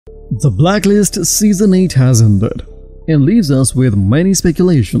The Blacklist Season 8 has ended and leaves us with many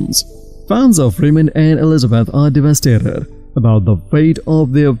speculations. Fans of Raymond and Elizabeth are devastated about the fate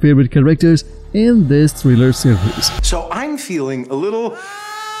of their favorite characters in this thriller series. So I'm feeling a little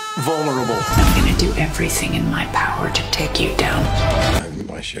vulnerable. I'm gonna do everything in my power to take you down. I've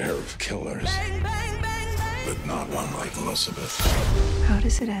my share of killers, but not one like Elizabeth. How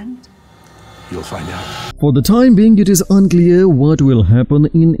does it end? You'll find out. For the time being, it is unclear what will happen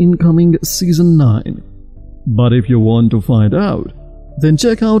in incoming Season 9. But if you want to find out, then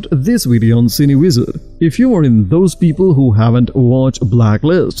check out this video on Cine Wizard. If you are in those people who haven't watched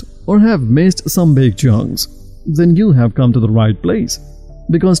Blacklist or have missed some big chunks, then you have come to the right place.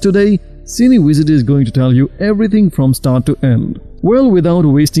 Because today, Cine Wizard is going to tell you everything from start to end. Well, without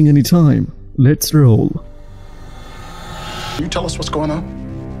wasting any time, let's roll. Can you tell us what's going on?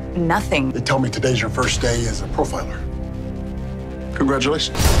 Nothing. They tell me today's your first day as a profiler.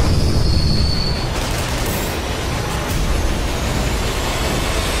 Congratulations.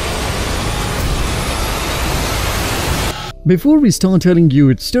 Before we start telling you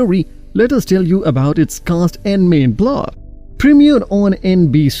its story, let us tell you about its cast and main plot. Premiered on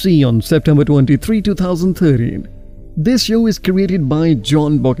NBC on September 23, 2013. This show is created by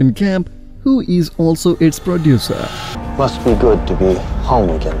John Bokenkamp, who is also its producer. Must be good to be home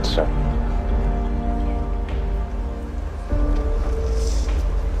again, sir.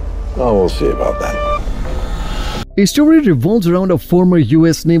 Oh, we'll see about that. A story revolves around a former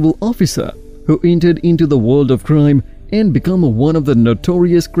US naval officer who entered into the world of crime and became one of the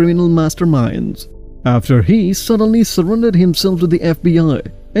notorious criminal masterminds. After he suddenly surrendered himself to the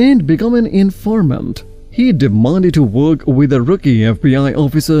FBI and became an informant, he demanded to work with a rookie FBI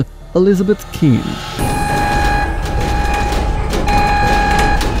officer, Elizabeth Cine.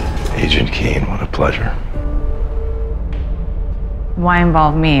 Agent Keen, what a pleasure. Why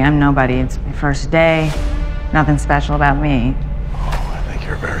involve me? I'm nobody. It's my first day. Nothing special about me. Oh, I think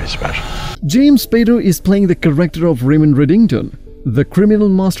you're very special. James Spader is playing the character of Raymond Reddington, the criminal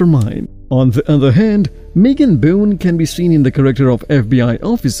mastermind. On the other hand, Megan Boone can be seen in the character of FBI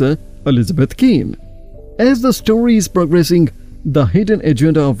officer Elizabeth Cine. As the story is progressing, the hidden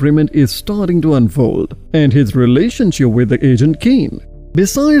agenda of Raymond is starting to unfold, and his relationship with the agent Cine.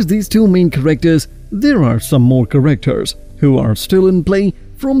 Besides these two main characters, there are some more characters who are still in play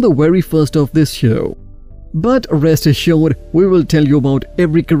from the very first of this show. But rest assured, we will tell you about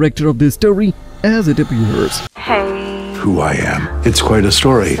every character of this story as it appears. Hey. Who I am. It's quite a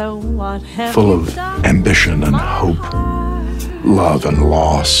story, full of ambition and hope, love and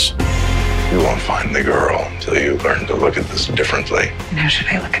loss. You won't find the girl until you learn to look at this differently. And how should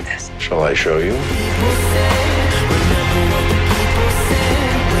I look at this? Shall I show you?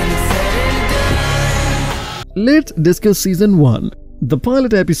 Let's discuss Season 1. The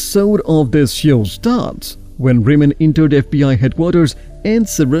pilot episode of this show starts when Raymond entered FBI headquarters and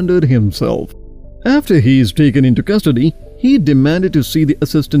surrendered himself. After he is taken into custody, he demanded to see the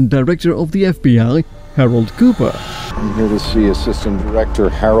Assistant Director of the FBI, Harold Cooper. I'm here to see Assistant Director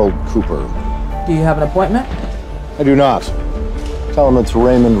Harold Cooper. Do you have an appointment? I do not. Tell him it's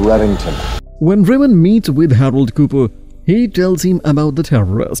Raymond Reddington. When Raymond meets with Harold Cooper, he tells him about the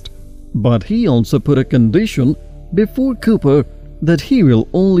terrorist. But he also put a condition before Cooper that he will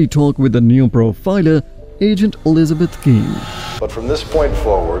only talk with the new profiler, Agent Elizabeth Cine. But from this point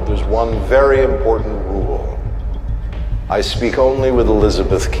forward, there's one very important rule. I speak only with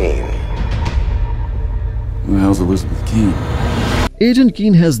Elizabeth Cine. Who the hell's Elizabeth Keen? Agent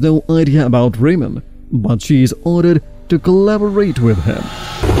Cine has no idea about Raymond, but she is ordered to collaborate with him.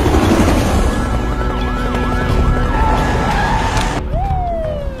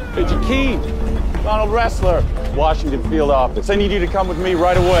 Agent Keen, Donald Ressler, Washington Field Office. I need you to come with me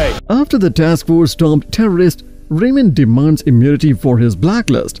right away. After the task force stopped terrorists, Raymond demands immunity for his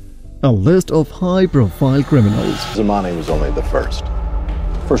blacklist, a list of high-profile criminals. Zamani was only the first.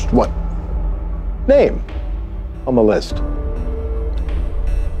 First what? Name on the list.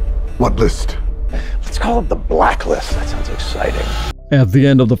 What list? Let's call it the Blacklist. That sounds exciting. At the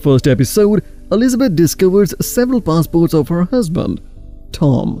end of the first episode, Elizabeth discovers several passports of her husband,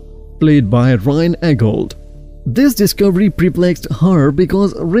 Tom, played by Ryan Eggold. This discovery perplexed her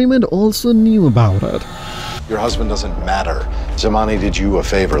because Raymond also knew about it. Your husband doesn't matter. Zamani did you a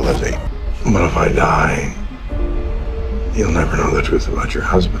favor, Lizzie. What if I die? You'll never know the truth about your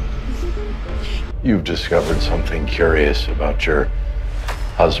husband. You've discovered something curious about your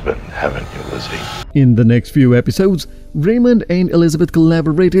husband, haven't you, Lizzie? In the next few episodes, Raymond and Elizabeth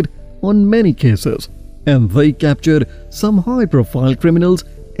collaborated on many cases, and they captured some high-profile criminals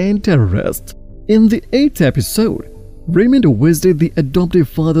and terrorists. In the 8th episode, Raymond visited the adoptive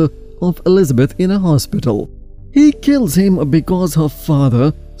father of Elizabeth in a hospital. He kills him because her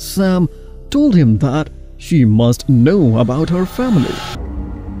father, Sam, told him that she must know about her family.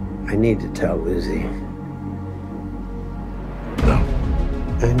 I need to tell Lizzie. No.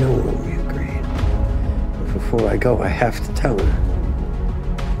 I know what we agreed. But before I go, I have to tell her.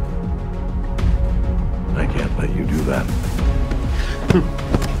 I can't let you do that.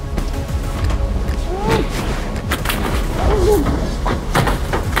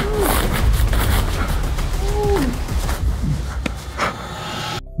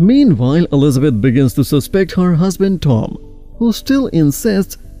 Meanwhile, Elizabeth begins to suspect her husband Tom, who still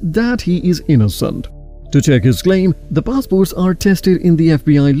insists that he is innocent. To check his claim, the passports are tested in the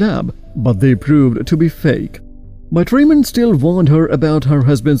FBI lab, but they proved to be fake. But Raymond still warned her about her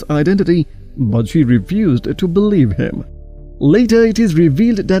husband's identity, but she refused to believe him. Later, it is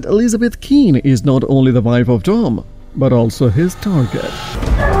revealed that Elizabeth Keene is not only the wife of Tom, but also his target.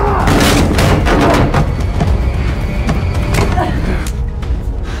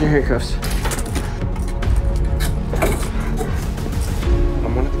 Here he goes.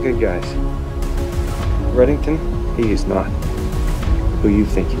 I'm one of the good guys. Reddington, he is not who you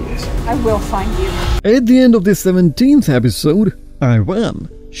think he is. I will find you. At the end of the 17th episode, Ivan,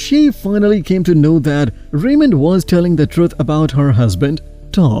 she finally came to know that Raymond was telling the truth about her husband,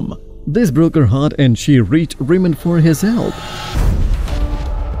 Tom. This broke her heart and she reached Raymond for his help.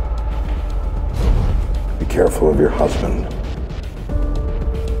 Be careful of your husband.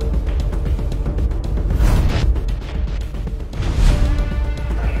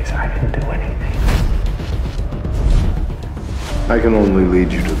 Please, I didn't do anything. I can only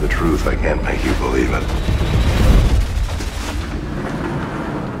lead you to the truth. I can't make you believe it.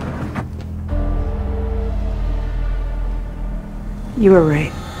 You were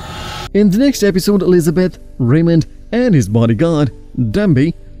right. In the next episode, Elizabeth, Raymond, and his bodyguard,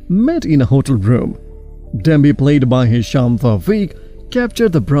 Demby, met in a hotel room. Demby, played by Hisham Tawfiq,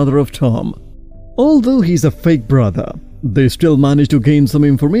 captured the brother of Tom. Although he's a fake brother, they still managed to gain some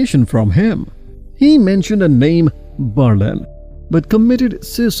information from him. He mentioned a name, Berlin, but committed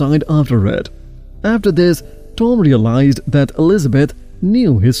suicide after it. After this, Tom realized that Elizabeth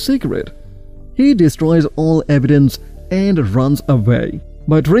knew his secret. He destroys all evidence and runs away.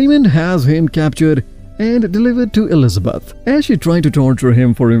 But Raymond has him captured and delivered to Elizabeth. As she tried to torture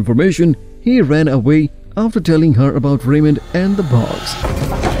him for information, he ran away after telling her about Raymond and the box.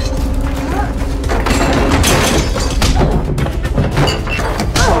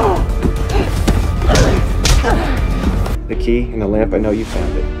 The key and the lamp, I know you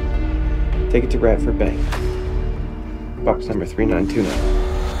found it. Take it to Radford Bank. Box number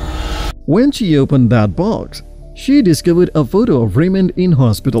 3929. When she opened that box, she discovered a photo of Raymond in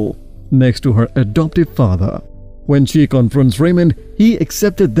hospital, next to her adoptive father. When she confronts Raymond, he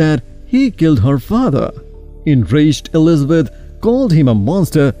accepted that he killed her father. Enraged, Elizabeth called him a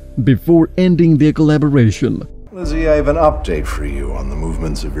monster before ending their collaboration. Lizzie, I have an update for you on the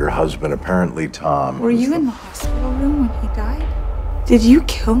movements of your husband. Apparently, Tom... Were you in the hospital room when he died? Did you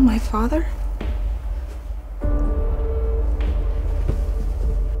kill my father?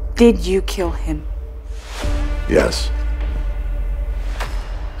 Did you kill him? Yes.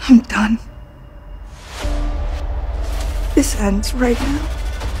 I'm done. This ends right now.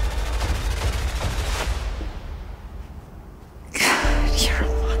 God, you're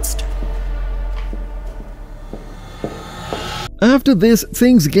a monster. After this,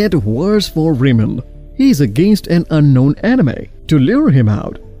 things get worse for Raymond. He's against an unknown enemy. To lure him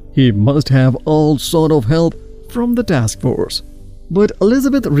out, he must have all sort of help from the task force. But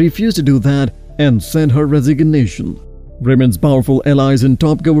Elizabeth refused to do that and sent her resignation. Raymond's powerful allies and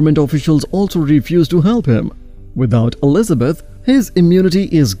top government officials also refused to help him. Without Elizabeth, his immunity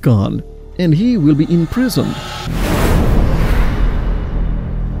is gone and he will be imprisoned.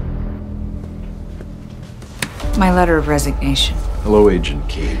 My letter of resignation. Hello, Agent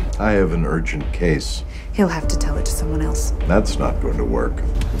Keene. I have an urgent case. He'll have to tell it to someone else. That's not going to work.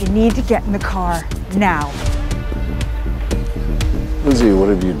 You need to get in the car now. Lizzie, what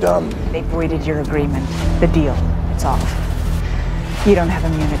have you done? They voided your agreement. The deal. It's off. You don't have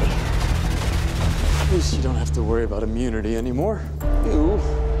immunity. At least you don't have to worry about immunity anymore. You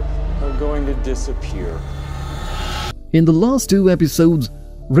are going to disappear. In the last two episodes,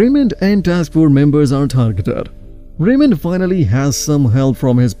 Raymond and Task Force members are targeted. Raymond finally has some help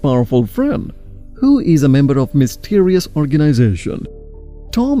from his powerful friend, who is a member of mysterious organization.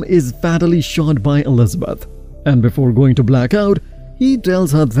 Tom is fatally shot by Elizabeth, and before going to blackout, he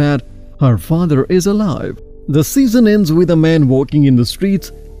tells her that her father is alive. The season ends with a man walking in the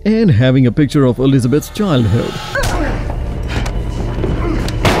streets and having a picture of Elizabeth's childhood.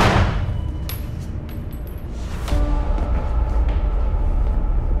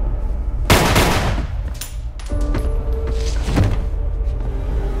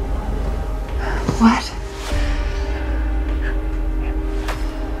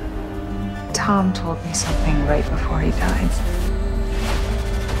 Tom told me something right before he died.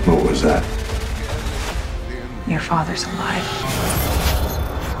 What was that? Your father's alive.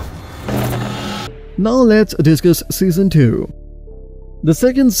 Now let's discuss Season 2. The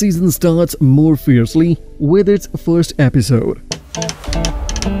second season starts more fiercely with its first episode.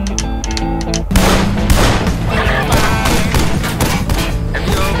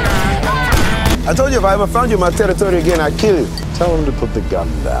 I told you if I ever found you in my territory again, I'd kill you. Tell him to put the gun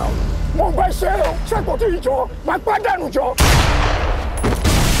down. In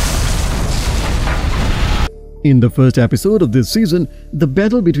the first episode of this season, the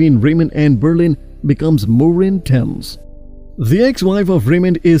battle between Raymond and Berlin becomes more intense. The ex-wife of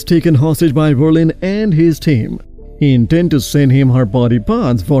Raymond is taken hostage by Berlin and his team. He intends to send him her body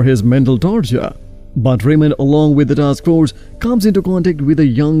parts for his mental torture. But Raymond, along with the task force, comes into contact with a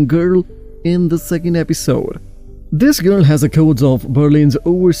young girl in the second episode. This girl has the codes of Berlin's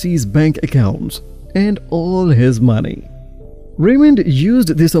overseas bank accounts and all his money. Raymond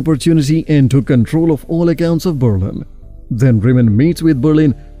used this opportunity and took control of all accounts of Berlin. Then Raymond meets with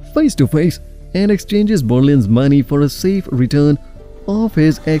Berlin face to face and exchanges Berlin's money for a safe return of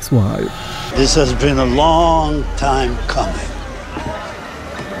his ex-wife. This has been a long time coming.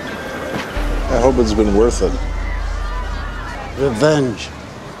 I hope it's been worth it. Revenge.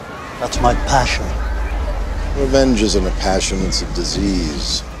 That's my passion. Revenge isn't a passion, it's a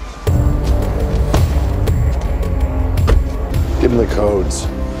disease. Give him the codes.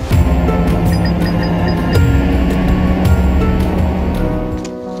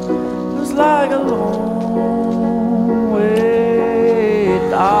 Looks like a long way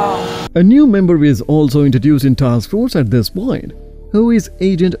down. A new member is also introduced in Task Force at this point, who is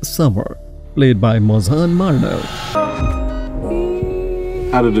Agent Summer, played by Mozhan Marno.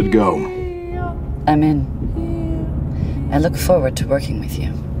 How did it go? I'm in. I look forward to working with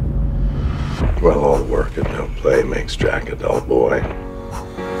you. Well, all work and no play makes Jack a dull boy.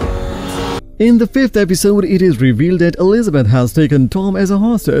 In the fifth episode, it is revealed that Elizabeth has taken Tom as a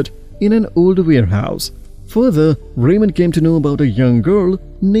hostage in an old warehouse. Further, Raymond came to know about a young girl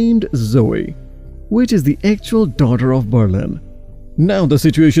named Zoe, which is the actual daughter of Berlin. Now the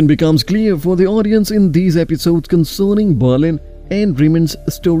situation becomes clear for the audience in these episodes concerning Berlin and Raymond's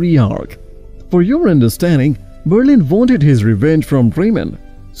story arc. For your understanding, Berlin wanted his revenge from Raymond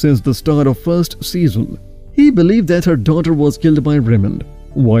since the start of first season. He believed that her daughter was killed by Raymond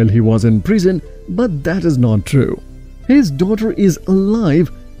while he was in prison, but that is not true. His daughter is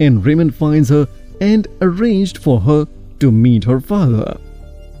alive and Raymond finds her and arranged for her to meet her father.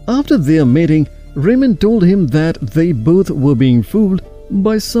 After their meeting, Raymond told him that they both were being fooled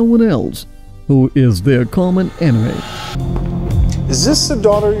by someone else, who is their common enemy. Is this the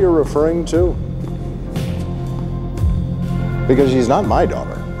daughter you're referring to? Because she's not my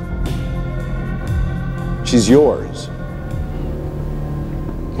daughter. She's yours.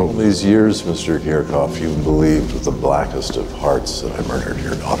 All these years, Mr. Kirchhoff, you believed with the blackest of hearts that I murdered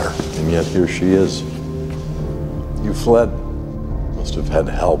your daughter. And yet here she is. You fled. Must have had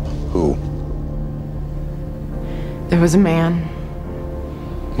help. Who? There was a man.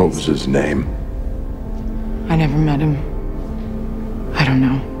 What was his name? I never met him. I don't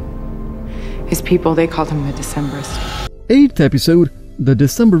know. His people, they called him the Decemberist. Eighth episode, The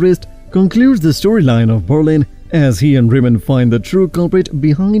Decemberist, concludes the storyline of Berlin as he and Raymond find the true culprit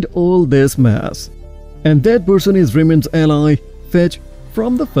behind all this mess. And that person is Raymond's ally, Fetch,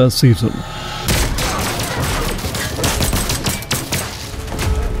 from the first season.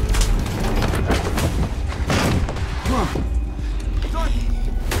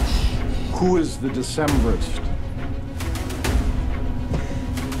 Who is the Decemberist?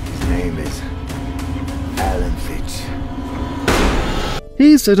 His name is Alan Fitch.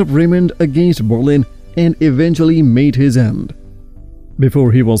 He set up Raymond against Berlin and eventually made his end.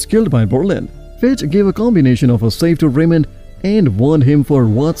 Before he was killed by Berlin, Fitch gave a combination of a safe to Raymond and warned him for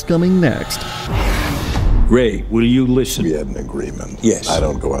what's coming next. Ray, will you listen? We had an agreement. Yes. I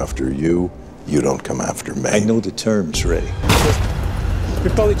don't go after you. You don't come after me. I know the terms, Ray. We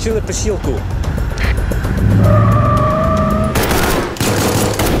получили посылку.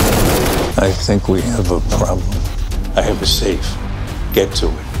 I think we have a problem. I have a safe. Get to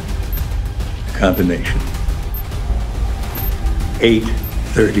it. Combination.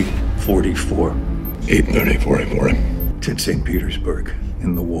 83044. 83044. It's in St. Petersburg,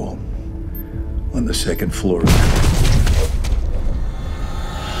 in the wall, on the second floor.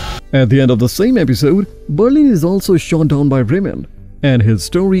 At the end of the same episode, Berlin is also shot down by Raymond, and his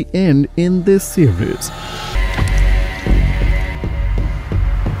story ends in this series.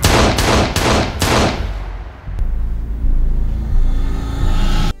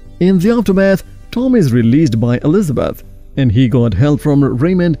 In the aftermath, Tom is released by Elizabeth, and he got help from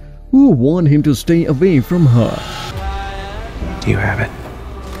Raymond, who warned him to stay away from her. You have it.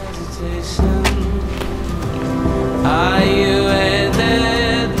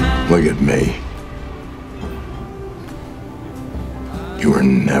 Look at me. You are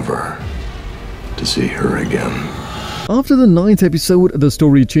never to see her again. After the 9th episode, the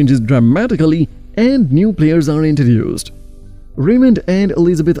story changes dramatically and new players are introduced. Raymond and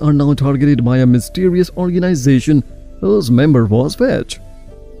Elizabeth are now targeted by a mysterious organization whose member was Fetch.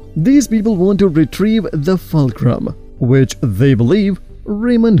 These people want to retrieve the fulcrum, which they believe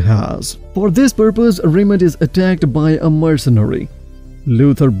Raymond has. For this purpose, Raymond is attacked by a mercenary,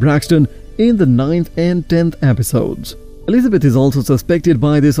 Luther Braxton, in the 9th and 10th episodes. Elizabeth is also suspected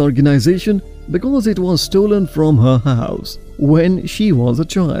by this organization because it was stolen from her house when she was a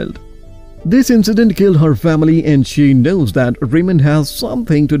child. This incident killed her family and she knows that Raymond has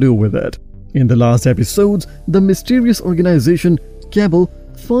something to do with it. In the last episodes, the mysterious organization, Cabal,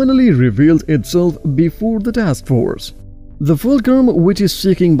 finally reveals itself before the task force. The fulcrum which is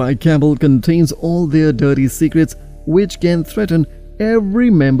seeking by Cabal contains all their dirty secrets which can threaten every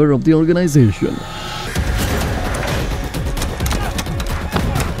member of the organization.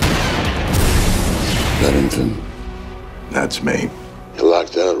 Reddington. That's me. You're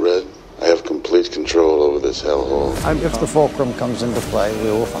locked out, Red. I have complete control over this hellhole. If the fulcrum comes into play, we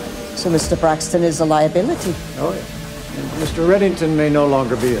will find it. So Mr. Braxton is a liability? Oh, yeah. And Mr. Reddington may no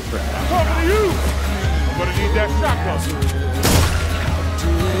longer be a threat. I'm talking to you! I'm gonna need that shotgun.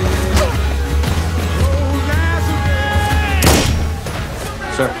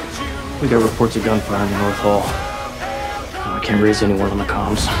 Sir, we got reports of gunfire in the North Hall. I can't raise anyone on the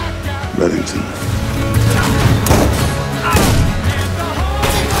comms. Reddington.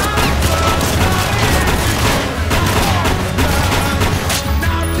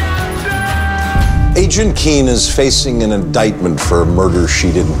 Agent Keene is facing an indictment for a murder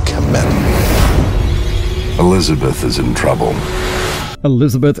she didn't commit. Elizabeth is in trouble.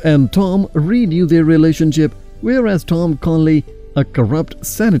 Elizabeth and Tom renew their relationship, whereas Tom Conley, a corrupt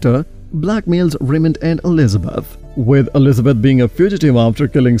senator, blackmails Raymond and Elizabeth, with Elizabeth being a fugitive after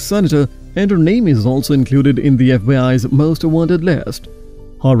killing Senator, and her name is also included in the FBI's most wanted list.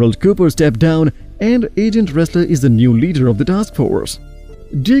 Harold Cooper stepped down, and Agent Wrestler is the new leader of the task force.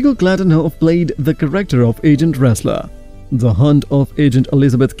 Diego Clattenhoff played the character of Agent Wrestler. The hunt of Agent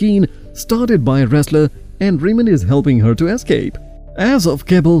Elizabeth Keene started by Wrestler, and Raymond is helping her to escape. As of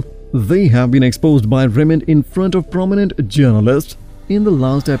Cabal, they have been exposed by Raymond in front of prominent journalists in the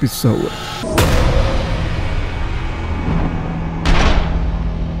last episode.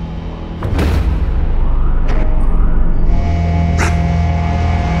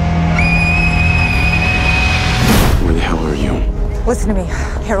 Where the hell are you? Listen to me,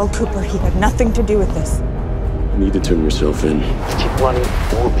 Harold Cooper, he had nothing to do with this. You need to turn yourself in. Keep running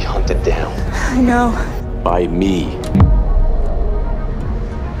or be hunted down. I know. By me.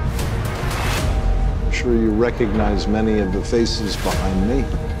 I'm sure you recognize many of the faces behind me.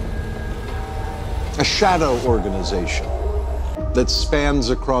 A shadow organization that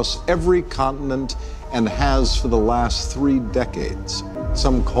spans across every continent and has for the last 3 decades.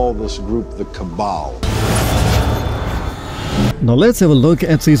 Some call this group the Cabal. Now let's have a look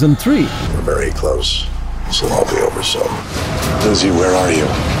at Season 3. We're very close. This will all be over soon. Lizzie, where are you?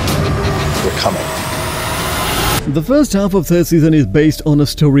 We're coming. The first half of 3rd season is based on a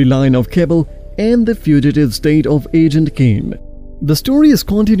storyline of Cabal and the fugitive state of Agent Keene. The story is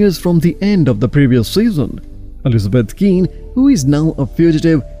continuous from the end of the previous season. Elizabeth Keene, who is now a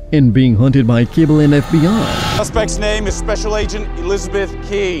fugitive and being hunted by Cabal and FBI. Suspect's name is Special Agent Elizabeth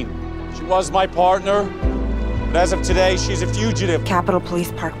Keene. She was my partner. But as of today, she's a fugitive. Capitol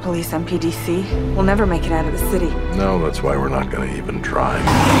Police, Park Police, MPDC. We'll never make it out of the city. No, that's why we're not going to even try.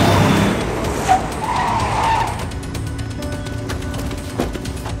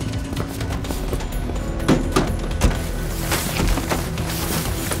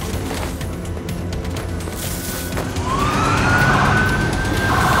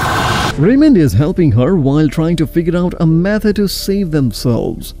 Raymond is helping her while trying to figure out a method to save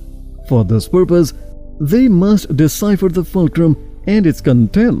themselves. For this purpose, they must decipher the fulcrum and its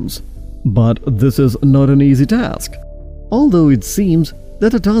contents. But this is not an easy task. Although it seems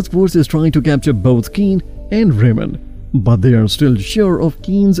that the task force is trying to capture both Keene and Raymond, but they are still sure of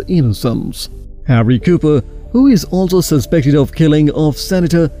Keene's innocence. Harry Cooper, who is also suspected of killing of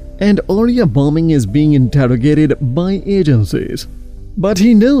Senator and Aria bombing, is being interrogated by agencies. But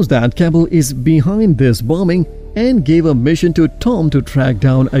he knows that Cabal is behind this bombing and gave a mission to Tom to track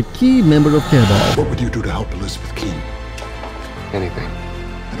down a key member of Cabal. What would you do to help Elizabeth Keene? Anything.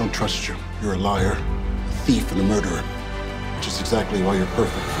 I don't trust you. You're a liar, a thief, and a murderer, which is exactly why you're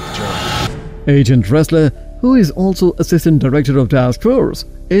perfect for the job. Agent Ressler, who is also Assistant Director of Task Force,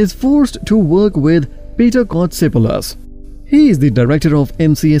 is forced to work with Peter Kotsipoulos. He is the Director of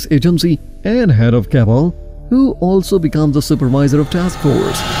NCS Agency and Head of Cabal, who also becomes the Supervisor of Task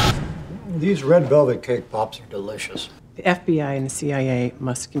Force. These red velvet cake pops are delicious. The FBI and the CIA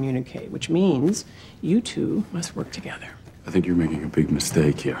must communicate, which means you two must work together. I think you're making a big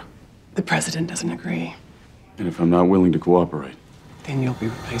mistake here. The president doesn't agree. And if I'm not willing to cooperate, then you'll be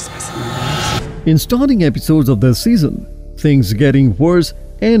replaced by someone else. In starting episodes of this season, things getting worse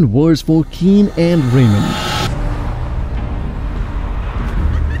and worse for Keen and Raymond.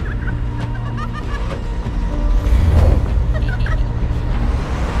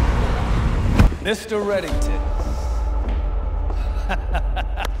 Mr. Reddington.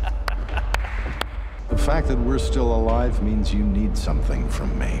 The fact that we're still alive means you need something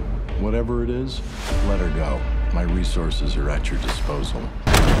from me. Whatever it is, let her go. My resources are at your disposal.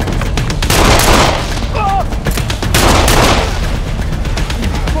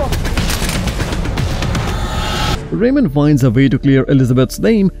 Raymond finds a way to clear Elizabeth's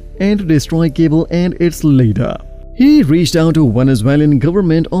name and to destroy Cable and its leader. He reached out to Venezuelan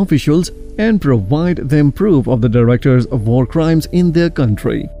government officials and provide them proof of the directors of war crimes in their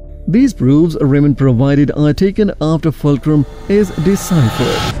country. These proofs Raymond provided are taken after Fulcrum is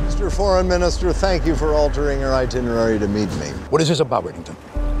deciphered. Mr. Foreign Minister, thank you for altering your itinerary to meet me. What is this about, Reddington?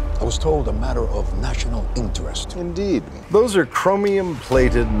 I was told a matter of national interest. Indeed. Those are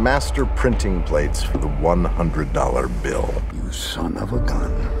chromium-plated master printing plates for the $100 bill. You son of a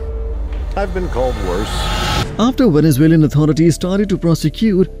gun. I've been called worse. After Venezuelan authorities started to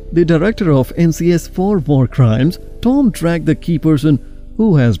prosecute the director of NCS for war crimes, Tom tracked the key person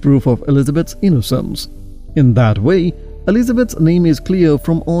who has proof of Elizabeth's innocence. In that way, Elizabeth's name is clear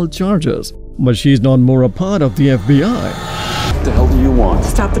from all charges, but she's not more a part of the FBI. what the hell do you want?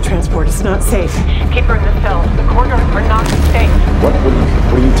 Stop the transport. It's not safe. Keep her in the cell. The corridors are not safe. What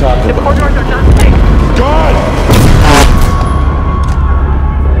are you talking The about? corridors are not safe. God!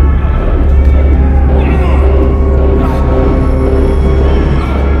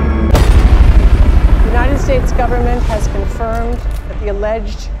 The United States government has confirmed that the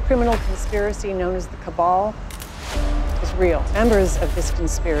alleged criminal conspiracy known as the Cabal is real. Members of this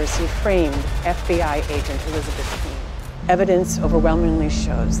conspiracy framed FBI agent Elizabeth Keene. Evidence overwhelmingly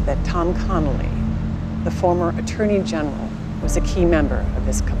shows that Tom Connolly, the former Attorney General, was a key member of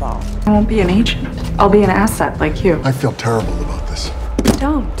this cabal. I won't be an agent. I'll be an asset like you. I feel terrible about this.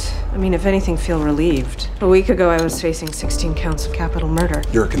 Don't. I mean, if anything, feel relieved. A week ago, I was facing 16 counts of capital murder.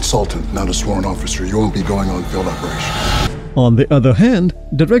 You're a consultant, not a sworn officer. You won't be going on field operations. On the other hand,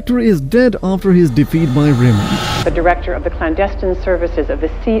 Director is dead after his defeat by Raymond. The director of the clandestine services of the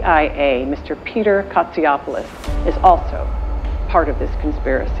CIA, Mr. Peter Kotsiopoulos, is also part of this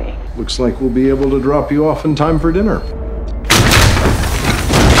conspiracy. Looks like we'll be able to drop you off in time for dinner.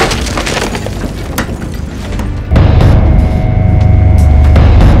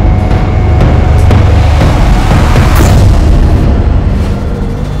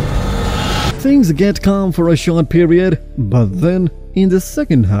 Things get calm for a short period, but then, in the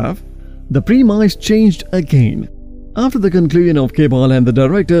second half, the premise changed again. After the conclusion of Cabal and the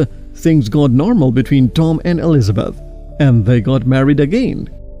director, things got normal between Tom and Elizabeth, and they got married again.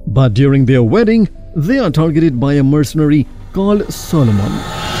 But during their wedding, they are targeted by a mercenary called Solomon.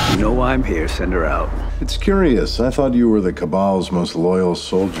 You know why I'm here, send her out. It's curious. I thought you were the Cabal's most loyal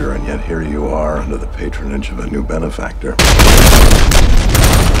soldier, and yet here you are under the patronage of a new benefactor.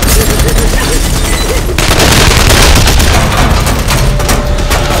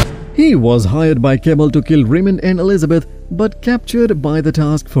 He was hired by Cabal to kill Raymond and Elizabeth, but captured by the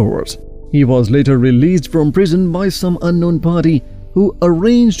task force. He was later released from prison by some unknown party who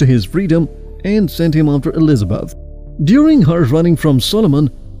arranged his freedom and sent him after Elizabeth. During her running from Solomon,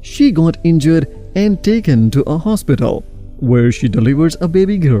 she got injured and taken to a hospital, where she delivers a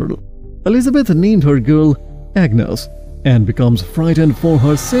baby girl. Elizabeth named her girl Agnes and becomes frightened for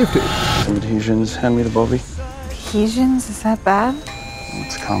her safety. Some adhesions. Hand me the Bobby. Adhesions? Is that bad?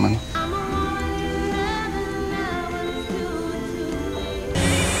 It's common.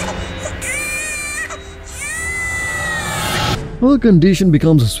 Her condition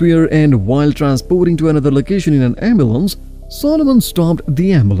becomes severe, and while transporting to another location in an ambulance, Solomon stopped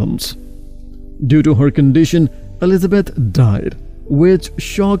the ambulance. Due to her condition, Elizabeth died, which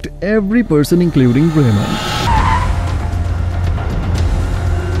shocked every person including Raymond.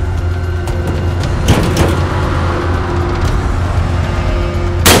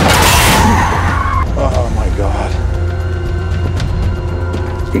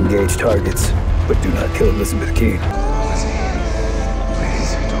 Engage targets, but do not kill Elizabeth Keene.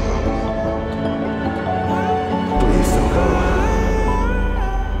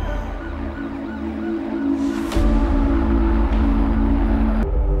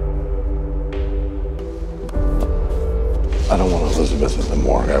 I don't want Elizabeth in the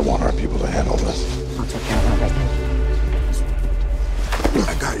morgue. I want our people to handle this. I'll take care of everything.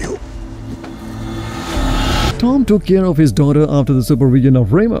 I got you. Tom took care of his daughter after the supervision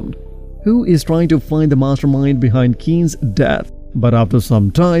of Raymond, who is trying to find the mastermind behind Keene's death. But after some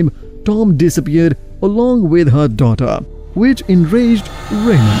time, Tom disappeared along with her daughter, which enraged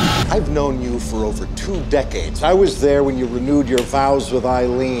Raymond. I've known you for over 2 decades. I was there when you renewed your vows with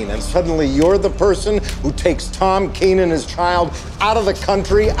Eileen, and suddenly you're the person who takes Tom Keene and his child out of the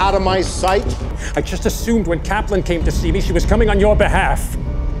country, out of my sight? I just assumed when Kaplan came to see me, she was coming on your behalf.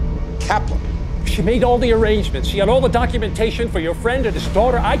 Kaplan? She made all the arrangements. She had all the documentation for your friend and his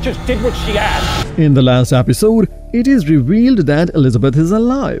daughter. I just did what she asked. In the last episode, it is revealed that Elizabeth is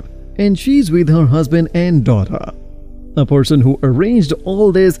alive, and she's with her husband and daughter. A person who arranged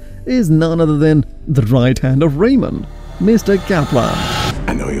all this is none other than the right hand of Raymond, Mr. Kaplan.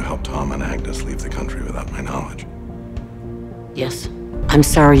 I know you helped Tom and Agnes leave the country without my knowledge. Yes. I'm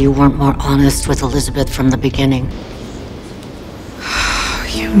sorry you weren't more honest with Elizabeth from the beginning.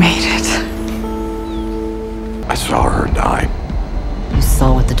 You made it. I saw her die. You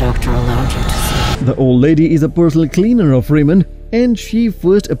saw what the doctor allowed you to see. The old lady is a personal cleaner of Raymond, and she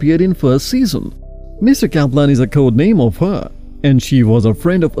first appeared in first season. Mr. Kaplan is a code name of her, and she was a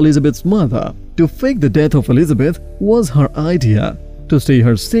friend of Elizabeth's mother. To fake the death of Elizabeth was her idea, to stay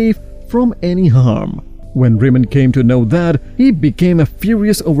her safe from any harm. When Raymond came to know that, he became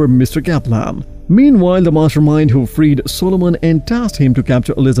furious over Mr. Kaplan. Meanwhile, the mastermind who freed Solomon and tasked him to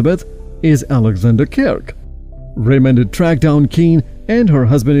capture Elizabeth is Alexander Kirk. Raymond tracked down Keene and her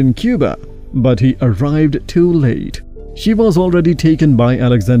husband in Cuba, but he arrived too late. She was already taken by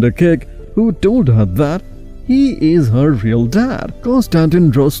Alexander Kirk, who told her that he is her real dad, Konstantin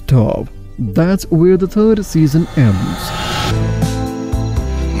Rostov. That's where the third season ends.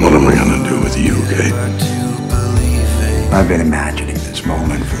 What am I gonna do with you, Kate? I've been imagining this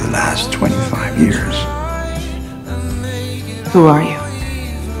moment for the last 25 years. Who are you?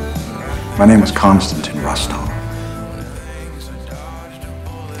 My name is Konstantin Rostov.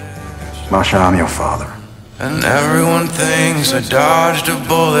 Masha, I'm your father. And everyone thinks I dodged a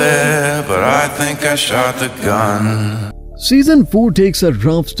bullet, but I think I shot the gun. Season 4 takes a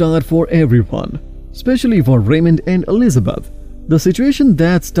rough start for everyone, especially for Raymond and Elizabeth. The situation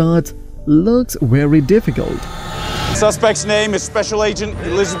that starts looks very difficult. Suspect's name is Special Agent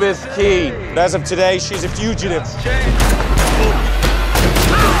Elizabeth Keene. But as of today, she's a fugitive.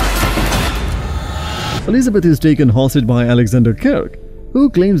 Elizabeth is taken hostage by Alexander Kirk, who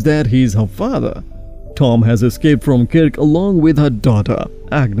claims that he's her father. Tom has escaped from Kirk along with her daughter,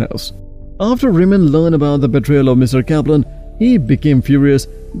 Agnes. After Raymond learned about the betrayal of Mr. Kaplan, he became furious,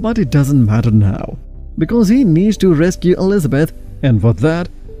 but it doesn't matter now, because he needs to rescue Elizabeth, and for that,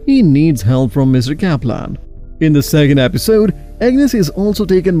 he needs help from Mr. Kaplan. In the second episode, Agnes is also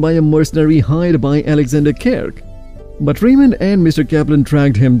taken by a mercenary hired by Alexander Kirk. But Raymond and Mr. Kaplan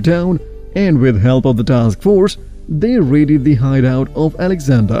tracked him down, and with help of the task force, they raided the hideout of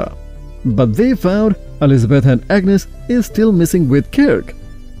Alexander. But they found Elizabeth and Agnes is still missing with Kirk.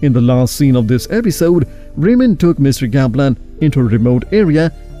 In the last scene of this episode, Raymond took Mr. Kaplan into a remote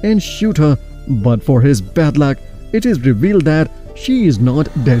area and shoot her, but for his bad luck, it is revealed that she is not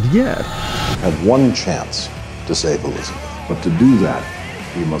dead yet. Had one chance to save Elizabeth, but to do that,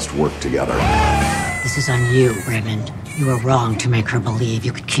 we must work together. This is on you, Raymond. You were wrong to make her believe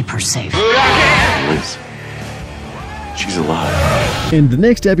you could keep her safe. Liz, she's alive. In the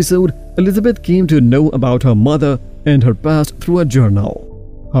next episode, Elizabeth came to know about her mother and her past through a journal.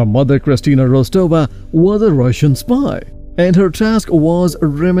 Her mother, Kristina Rostova, was a Russian spy, and her task was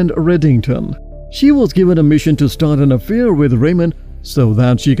Raymond Reddington. She was given a mission to start an affair with Raymond so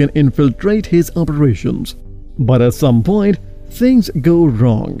that she can infiltrate his operations. But at some point, things go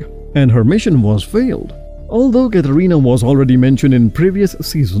wrong, and her mission was failed. Although Katerina was already mentioned in previous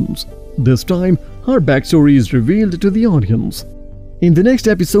seasons, this time her backstory is revealed to the audience. In the next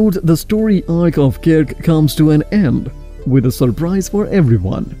episode, the story arc of Kirk comes to an end, with a surprise for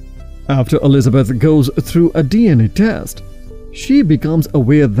everyone. After Elizabeth goes through a DNA test, she becomes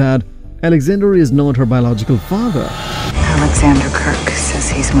aware that Alexander is not her biological father. Alexander Kirk says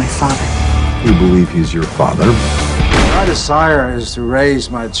he's my father. You believe he's your father? My desire is to raise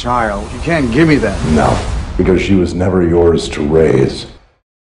my child. You can't give me that. No, because she was never yours to raise.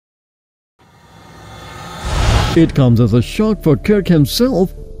 It comes as a shock for Kirk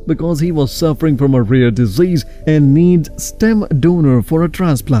himself because he was suffering from a rare disease and needs stem donor for a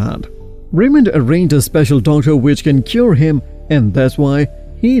transplant. Raymond arranged a special doctor which can cure him, and that's why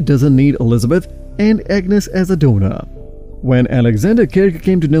he doesn't need Elizabeth and Agnes as a donor. When Alexander Kirk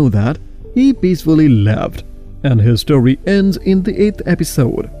came to know that, he peacefully left, and his story ends in the 8th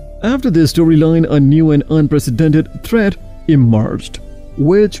episode. After this storyline, a new and unprecedented threat emerged,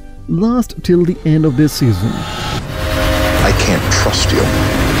 which lasts till the end of this season. I can't trust you.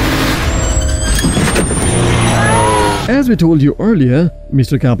 As we told you earlier,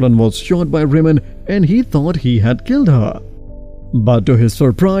 Mr. Kaplan was shot by Raymond and he thought he had killed her. But to his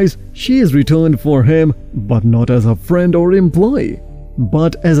surprise, she is returned for him, but not as a friend or employee,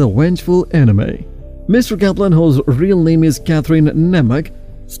 but as a vengeful enemy. Mr. Kaplan, whose real name is Catherine Nemec,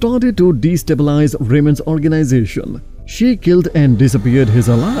 started to destabilize Raymond's organization. She killed and disappeared his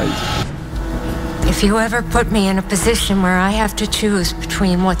allies. If you ever put me in a position where I have to choose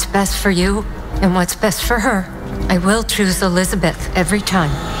between what's best for you and what's best for her, I will choose Elizabeth every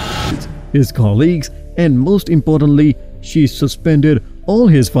time. His colleagues, and most importantly, she suspended all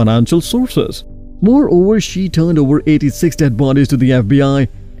his financial sources. Moreover, she turned over 86 dead bodies to the FBI,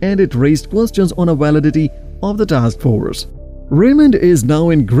 and it raised questions on the validity of the task force. Raymond is now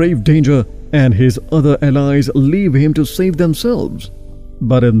in grave danger, and his other allies leave him to save themselves.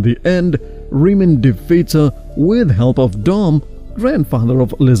 But in the end, Raymond defeats her with help of Dom, grandfather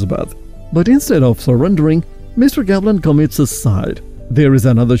of Elizabeth. But instead of surrendering, Mr. Kaplan commits suicide. There is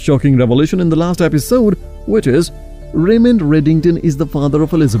another shocking revelation in the last episode, which is Raymond Reddington is the father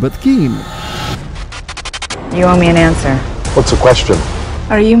of Elizabeth Keene. You owe me an answer. What's the question?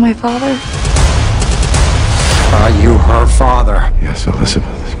 Are you my father? Are you her father? Yes,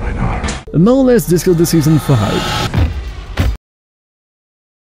 Elizabeth is my daughter. Now let's discuss the season 5.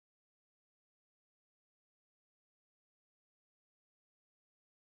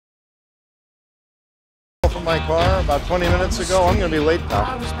 From my car about 20 minutes ago. I'm going to be late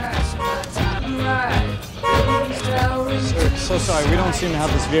now. Sir, so sorry. We don't seem to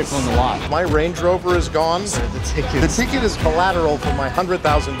have this vehicle in the lot. My Range Rover is gone. Sir, the ticket is collateral for my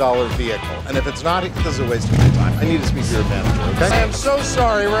 $100,000 vehicle. And if it's not, this is a waste of my time. I need to speak to your manager, okay? I am so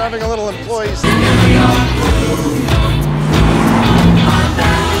sorry. We're having a little employees.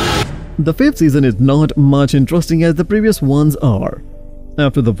 The 5th season is not much interesting as the previous ones are.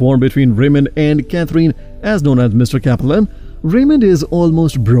 After the war between Raymond and Catherine, as known as Mr. Kaplan, Raymond is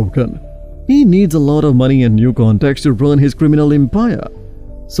almost broken. He needs a lot of money and new contacts to run his criminal empire.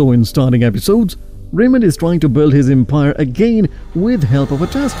 So in starting episodes, Raymond is trying to build his empire again with help of a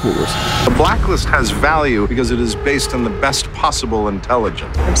task force. The Blacklist has value because it is based on the best possible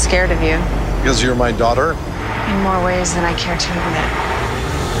intelligence. I'm scared of you. Because you're my daughter? In more ways than I care to admit.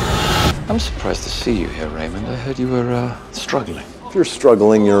 I'm surprised to see you here, Raymond. I heard you were struggling. If you're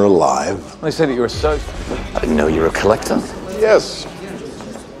struggling, you're alive. They said that you were so... I didn't know you were a collector. Yes.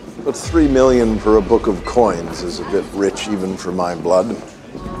 But $3 million for a book of coins is a bit rich even for my blood.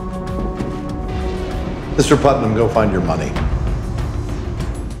 Mr. Putnam, go find your money.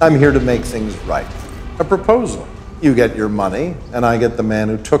 I'm here to make things right. A proposal. You get your money, and I get the man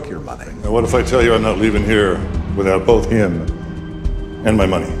who took your money. Now, what if I tell you I'm not leaving here without both him and my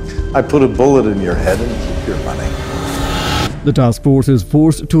money? I put a bullet in your head and keep your money. The task force is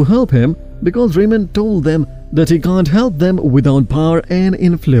forced to help him because Raymond told them that he can't help them without power and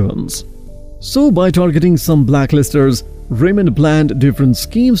influence. So by targeting some blacklisters, Raymond planned different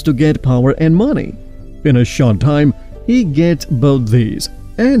schemes to get power and money. In a short time, he gets both these,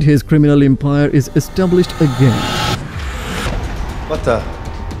 and his criminal empire is established again. What the?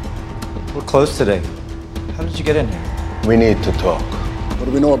 We're closed today. How did you get in here? We need to talk. What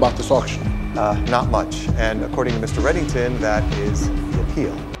do we know about this auction? Not much. And according to Mr. Reddington, that is the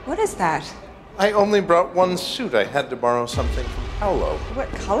appeal. What is that? I only brought one suit. I had to borrow something from Paolo.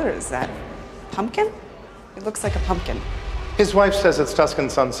 What color is that? Pumpkin? It looks like a pumpkin. His wife says it's Tuscan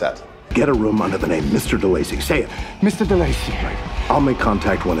sunset. Get a room under the name Mr. DeLacy. Say it. Mr. DeLacy. Right. I'll make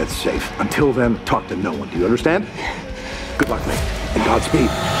contact when it's safe. Until then, talk to no one. Do you understand? Good luck, mate. And Godspeed.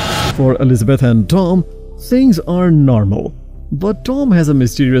 For Elizabeth and Tom, things are normal. But Tom has a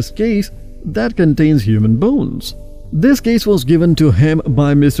mysterious case that contains human bones. This case was given to him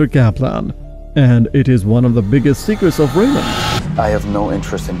by Mr. Kaplan, and it is one of the biggest secrets of Raymond. I have no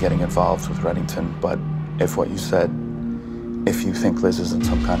interest in getting involved with Reddington, but if what you said, if you think Liz is in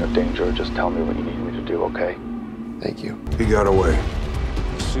some kind of danger, just tell me what you need me to do, okay? Thank you. He got away.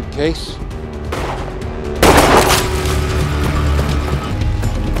 Suitcase?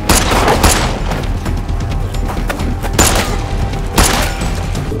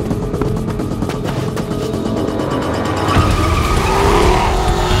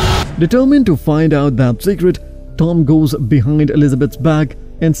 Determined to find out that secret, Tom goes behind Elizabeth's back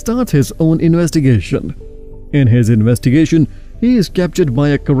and starts his own investigation. In his investigation, he is captured by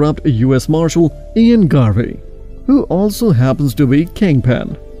a corrupt US Marshal, Ian Garvey, who also happens to be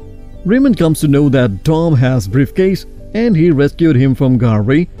Kingpin. Raymond comes to know that Tom has briefcase and he rescued him from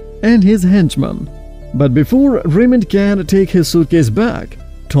Garvey and his henchmen. But before Raymond can take his suitcase back,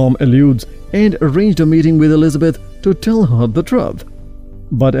 Tom eludes and arranged a meeting with Elizabeth to tell her the truth.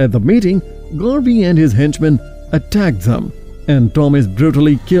 But at the meeting, Garvey and his henchmen attack them, and Tom is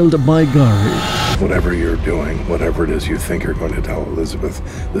brutally killed by Garvey. Whatever you're doing, whatever it is you think you're going to tell Elizabeth,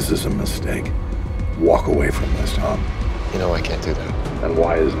 this is a mistake. Walk away from this, Tom. You know I can't do that. And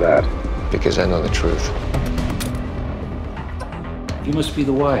why is that? Because I know the truth. You must be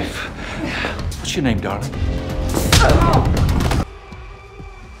the wife. What's your name, darling?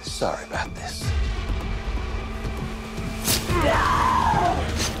 Sorry about this.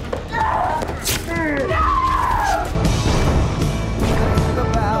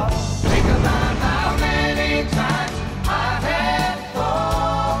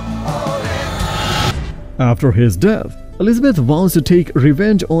 After his death, Elizabeth vows to take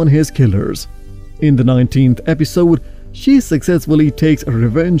revenge on his killers. In the 19th episode, she successfully takes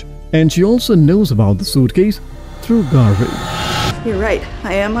revenge, and she also knows about the suitcase through Garvey. You're right.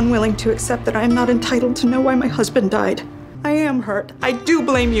 I am unwilling to accept that I am not entitled to know why my husband died. I am hurt. I do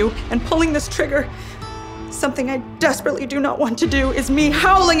blame you, and pulling this trigger, something I desperately do not want to do, is me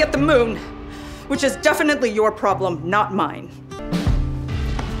howling at the moon, which is definitely your problem, not mine.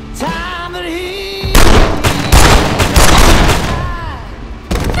 Time that he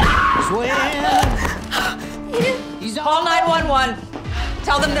Call 911.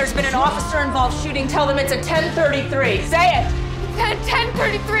 Tell them there's been an officer involved shooting. Tell them it's a 1033. Say it.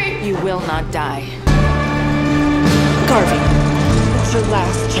 1033. You will not die. Garvey, it's your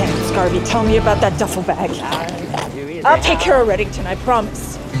last chance, Garvey. Tell me about that duffel bag. I'll take care of Reddington, I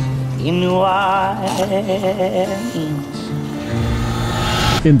promise. In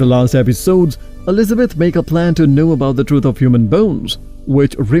the last episodes, Elizabeth makes a plan to know about the truth of human bones,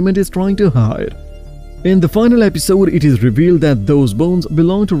 which Raymond is trying to hide. In the final episode, it is revealed that those bones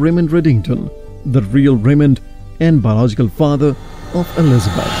belong to Raymond Reddington, the real Raymond and biological father of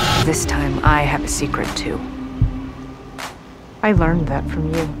Elizabeth. This time I have a secret too. I learned that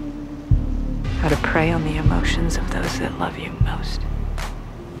from you. How to prey on the emotions of those that love you most.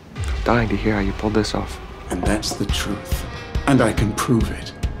 I'm dying to hear how you pulled this off. And that's the truth. And I can prove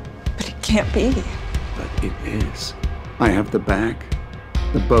it. But it can't be. But it is. I have the bag,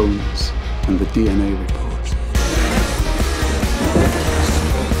 the bones, and the DNA reports.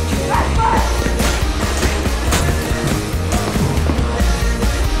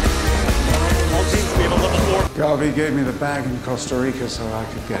 Garvey gave me the bag in Costa Rica so I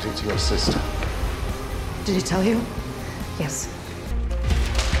could get it to your sister. Did he tell you? Yes.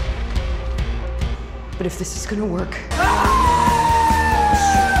 But if this is gonna work...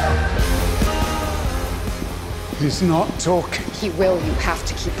 He's not talking. He will. You have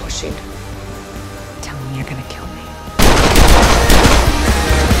to keep pushing. Tell him you're gonna kill me.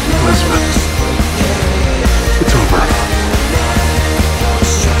 Elizabeth, it's over.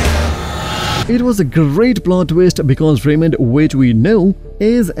 It was a great plot twist because Raymond, which we know,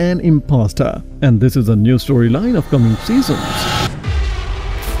 is an imposter, and this is a new storyline of coming seasons.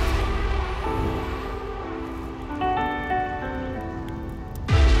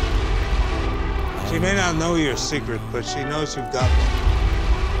 She may not know your secret, but she knows you've got one.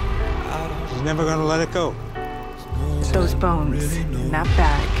 She's never gonna let it go. Those bones in that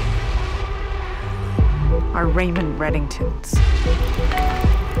bag are Raymond Reddington's.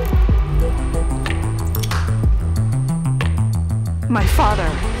 My father.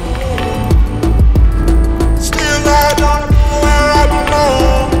 Still I don't know where I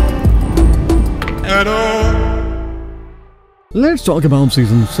belong at all. Let's talk about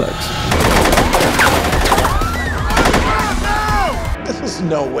season 6. This is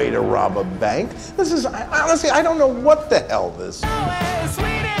no way to rob a bank. This is, honestly, I don't know what the hell this is.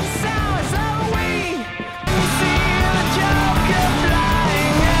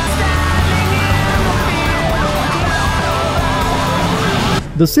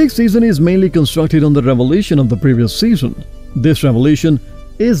 The 6th season is mainly constructed on the revelation of the previous season. This revelation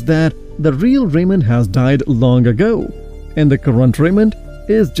is that the real Raymond has died long ago, and the current Raymond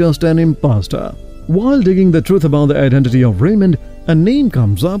is just an imposter. While digging the truth about the identity of Raymond, a name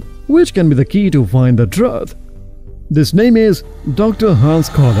comes up which can be the key to find the truth. This name is Dr. Hans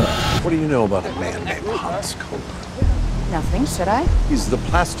Kohler. What do you know about a man named Hans Kohler? Nothing, should I? He's the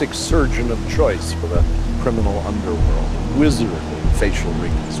plastic surgeon of choice for the criminal underworld. Wizard of facial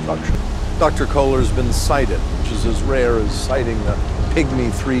reconstruction. Dr. Kohler's been sighted, which is as rare as sighting the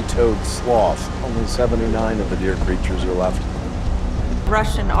pygmy three-toed sloth. Only 79 of the dear creatures are left.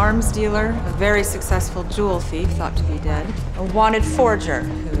 Russian arms dealer, a very successful jewel thief thought to be dead, a wanted forger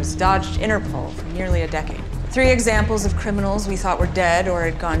who's dodged Interpol for nearly a decade. 3 examples of criminals we thought were dead or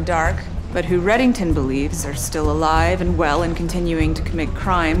had gone dark, but who Reddington believes are still alive and well and continuing to commit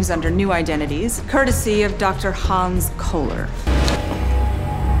crimes under new identities, courtesy of Dr. Hans Kohler.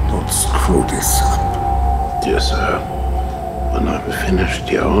 Don't screw this up. Yes, sir. When I'm finished,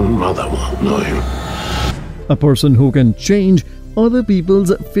 your own mother won't know you. A person who can change other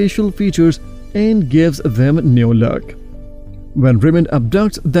people's facial features and gives them new look. When Raymond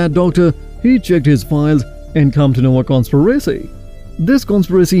abducts that doctor, he checked his files and come to know a conspiracy. This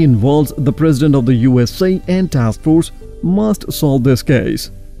conspiracy involves the President of the USA and task force must solve this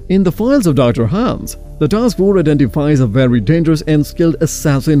case. In the files of Dr. Hans, the task force identifies a very dangerous and skilled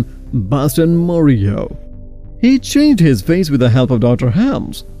assassin, Bastian Murillo. He changed his face with the help of Dr.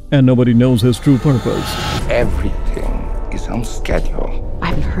 Hans, and nobody knows his true purpose. Everything is on schedule. I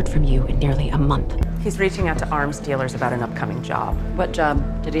haven't heard from you in nearly a month. He's reaching out to arms dealers about an upcoming job. What job?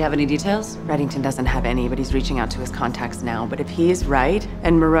 Did he have any details? Reddington doesn't have any, but he's reaching out to his contacts now. But if he is right,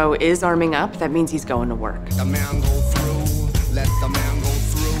 and Moreau is arming up, that means he's going to work. The man go through, let the man go through.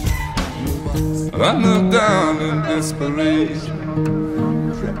 I moved down in desperation.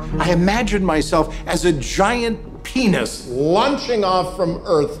 I imagine myself as a giant penis launching off from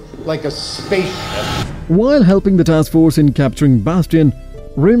Earth like a spaceship. While helping the task force in capturing Bastian,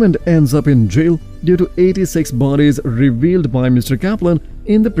 Raymond ends up in jail due to 86 bodies revealed by Mr. Kaplan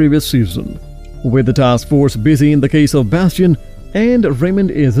in the previous season. With the task force busy in the case of Bastian and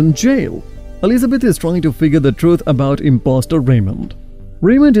Raymond is in jail, Elizabeth is trying to figure the truth about imposter Raymond.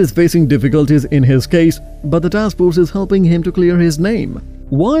 Raymond is facing difficulties in his case, but the task force is helping him to clear his name.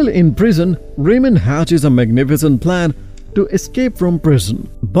 While in prison, Raymond hatches a magnificent plan to escape from prison,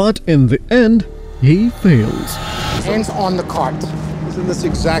 but in the end, he fails. Hands on the cart. Isn't this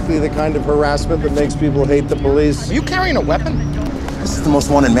exactly the kind of harassment that makes people hate the police? Are you carrying a weapon? This is the most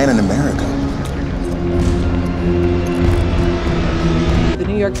wanted man in America. The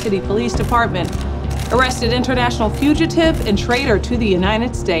New York City Police Department arrested international fugitive and traitor to the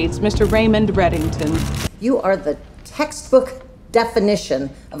United States, Mr. Raymond Reddington. You are the textbook definition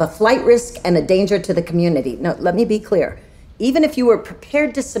of a flight risk and a danger to the community. Now, let me be clear. Even if you were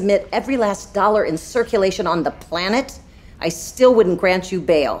prepared to submit every last dollar in circulation on the planet, I still wouldn't grant you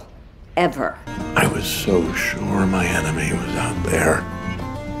bail. Ever. I was so sure my enemy was out there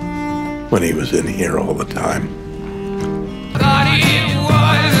when he was in here all the time. Thought it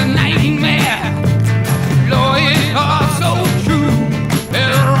was a nightmare. Lawyers are so true.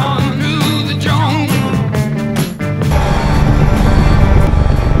 Better run through the jungle.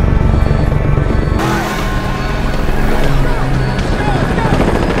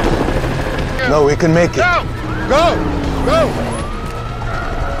 No, we can make it. Go! Go! Go!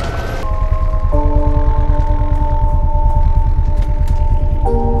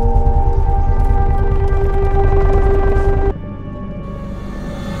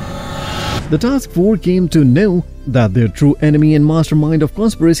 The task force came to know that their true enemy and mastermind of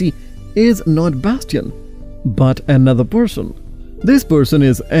conspiracy is not Bastian, but another person. This person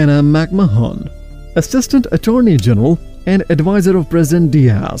is Anna McMahon, Assistant Attorney General and advisor of President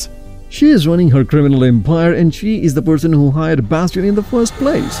Diaz. She is running her criminal empire and she is the person who hired Bastian in the first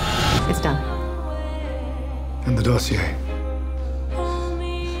place. It's done. And the dossier?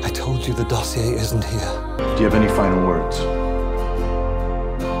 I told you the dossier isn't here. Do you have any final words?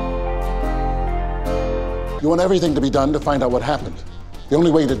 You want everything to be done to find out what happened. The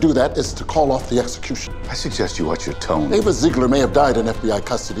only way to do that is to call off the execution. I suggest you watch your tone. Ava Ziegler may have died in FBI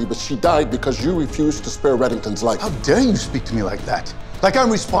custody, but she died because you refused to spare Reddington's life. How dare you speak to me like that? Like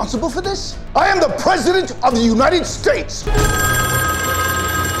I'm responsible for this? I am the President of the United States!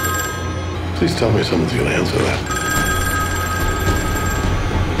 Please tell me someone's going to answer that.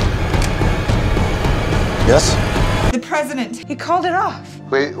 Yes? The president, he called it off.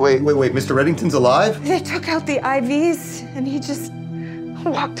 Wait, Mr. Reddington's alive? They took out the IVs and he just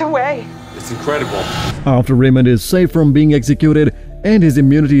walked away. It's incredible. After Raymond is safe from being executed and his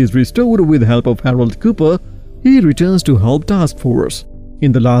immunity is restored with help of Harold Cooper, he returns to help Task Force.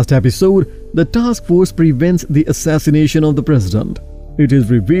 In the last episode, the Task Force prevents the assassination of the president. It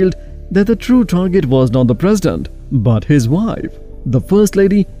is revealed that the true target was not the president, but his wife, the First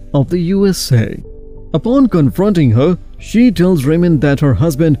Lady of the USA. Upon confronting her, she tells Raymond that her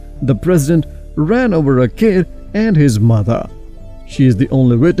husband, the president, ran over a kid and his mother. She is the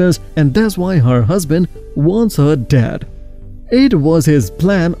only witness and that's why her husband wants her dead. It was his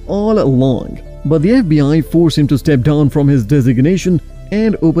plan all along, but the FBI forced him to step down from his designation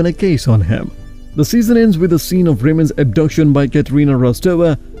and open a case on him. The season ends with a scene of Raymond's abduction by Katerina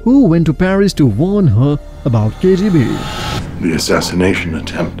Rostova, who went to Paris to warn her about KGB. The assassination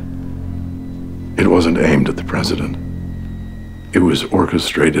attempt. It wasn't aimed at the president. It was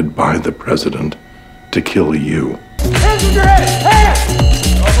orchestrated by the president to kill you. Don't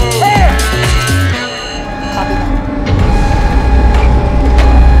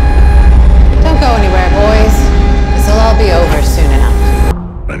go anywhere, boys. This'll all be over soon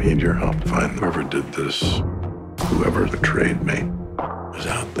enough. I need your help to find whoever did this. Whoever betrayed me is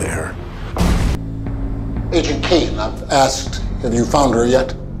out there. Agent Kane, I've asked, have you found her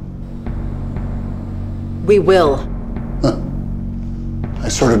yet? We will. I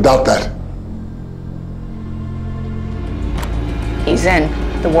sort of doubt that. He's in.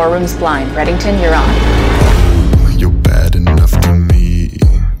 The war room's blind. Reddington, you're on. You're bad enough to me.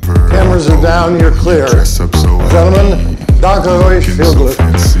 Cameras are down, you're clear. Gentlemen, Dr. Fieldlet.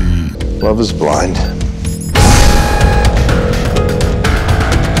 Love is blind.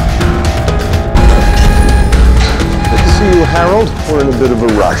 Good to see you, Harold. We're in a bit of a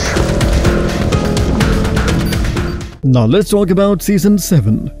rush. Now let's talk about Season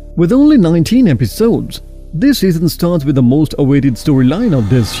 7. With only 19 episodes, this season starts with the most awaited storyline of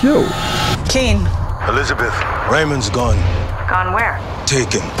this show. Kane. Elizabeth, Raymond's gone. Gone where?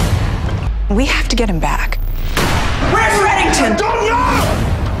 Taken. We have to get him back. Where's Reddington? Don't know!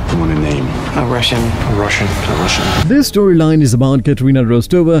 I want a name. A Russian. This storyline is about Katerina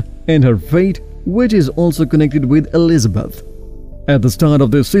Rostova and her fate, which is also connected with Elizabeth. At the start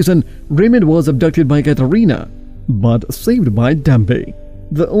of this season, Raymond was abducted by Katerina, but saved by Dambe,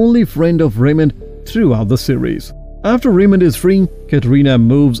 the only friend of Raymond throughout the series. After Raymond is free, Katerina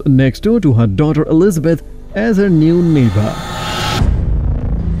moves next door to her daughter Elizabeth as her new neighbor.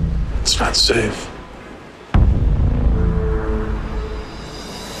 It's not safe.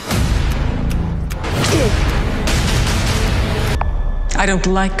 I don't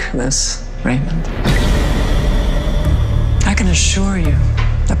like this, Raymond. I can assure you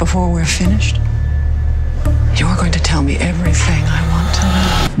that before we're finished, you're going to tell me everything I want to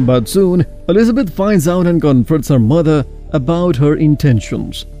know. But soon, Elizabeth finds out and confronts her mother about her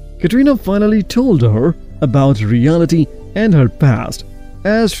intentions. Katerina finally told her about reality and her past,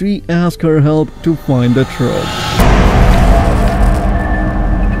 as she asked her help to find the truth.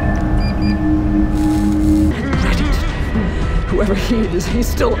 Whoever he is, he's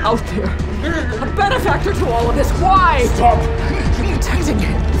still out there. A benefactor to all of this. Why? Stop! You're protecting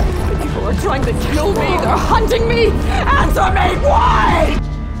him. People are trying to kill me. They're hunting me. Answer me. Why?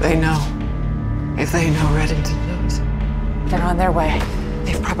 They know. If they know, Reddington knows. They're on their way.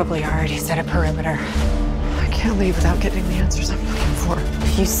 They've probably already set a perimeter. I can't leave without getting the answers I'm looking for.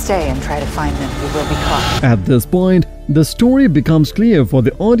 If you stay and try to find them, you will be caught. At this point, the story becomes clear for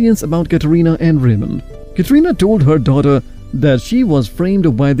the audience about Katerina and Raymond. Katerina told her daughter that she was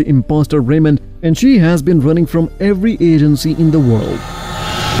framed by the imposter Raymond and she has been running from every agency in the world.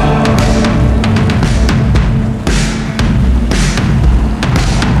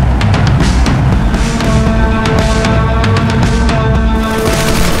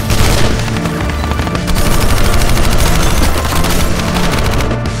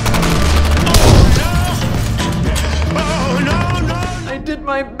 I did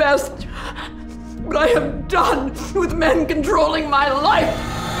my best. But I am done with men controlling my life.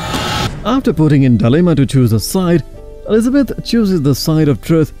 After putting in dilemma to choose a side, Elizabeth chooses the side of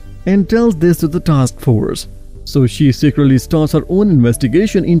truth and tells this to the task force. So she secretly starts her own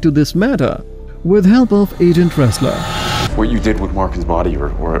investigation into this matter with help of Agent Ressler. What you did with Markin's body,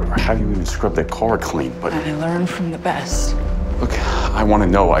 or how you even scrubbed that car clean, but... I learned from the best. Look, I want to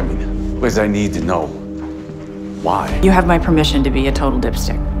know. I mean, Liz, I need to know. Why? You have my permission to be a total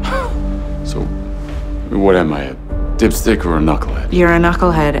dipstick. So, what am I, a dipstick or a knucklehead? You're a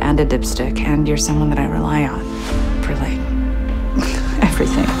knucklehead and a dipstick, and you're someone that I rely on for, like,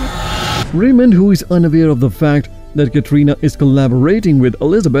 everything. Raymond, who is unaware of the fact that Katerina is collaborating with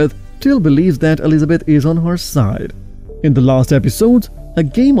Elizabeth, still believes that Elizabeth is on her side. In the last episodes, a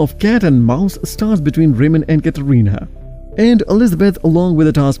game of cat and mouse starts between Raymond and Katerina, and Elizabeth, along with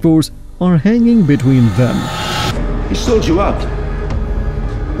the task force, are hanging between them. He sold you out.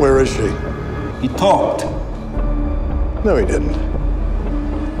 Where is she? He talked. No, he didn't.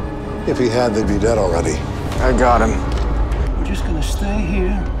 If he had, they'd be dead already. I got him. We're just gonna stay here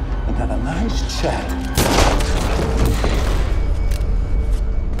and have a nice chat.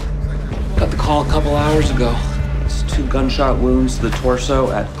 Got the call a couple hours ago. It's 2 gunshot wounds to the torso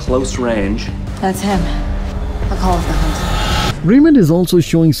at close range. That's him. I'll call off the hunt. Raymond is also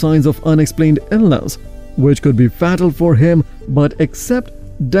showing signs of unexplained illness, which could be fatal for him, but except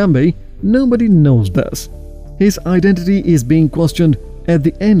Dembe, nobody knows this. His identity is being questioned at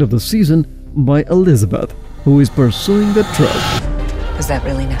the end of the season by Elizabeth, who is pursuing the truth. Is that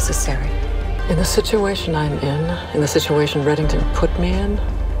really necessary? In the situation I'm in the situation Reddington put me in,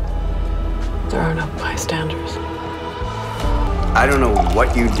 there are no bystanders. I don't know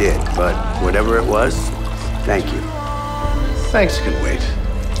what you did, but whatever it was, thank you. Thanks can wait.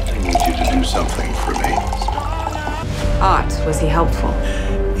 I need you to do something for me. Ott, was he helpful?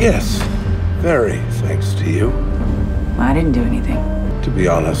 Yes, very, thanks to you. Well, I didn't do anything. To be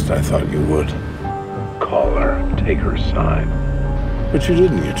honest, I thought you would. Call her, take her side. But you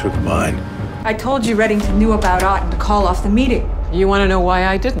didn't, you took mine. I told you Reddington knew about Ott and to call off the meeting. You want to know why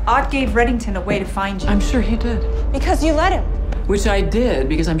I didn't? Ott gave Reddington a way to find you. I'm sure he did. Because you let him. Which I did,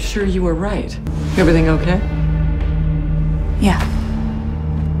 because I'm sure you were right. Everything okay? Yeah.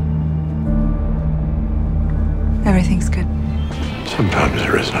 Everything's good. Sometimes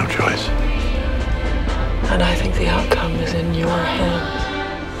there is no choice. And I think the outcome is in your hands.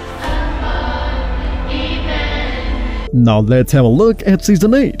 Now let's have a look at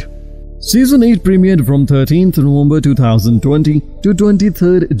Season 8. Season 8 premiered from 13th November 2020 to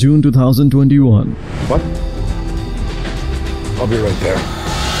 23rd June 2021. What? I'll be right there.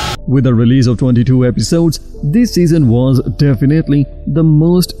 With the release of 22 episodes, this season was definitely the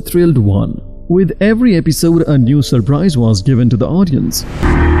most thrilled one. With every episode, a new surprise was given to the audience.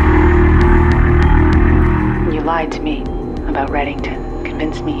 You lied to me about Reddington.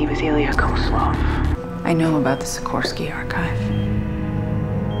 Convinced me he was Ilya Koslov. I know about the Sikorsky archive.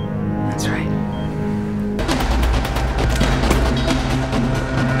 That's right.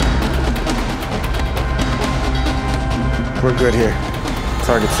 We're good here.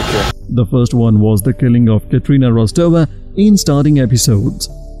 Target secure. The first one was the killing of Katerina Rostova in starting episodes.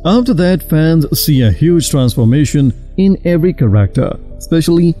 After that, fans see a huge transformation in every character,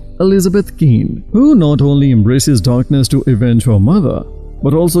 especially Elizabeth Keen, who not only embraces darkness to avenge her mother,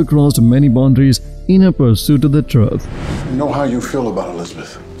 but also crossed many boundaries in her pursuit of the truth. You know how you feel about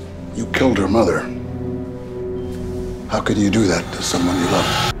Elizabeth. You killed her mother. How could you do that to someone you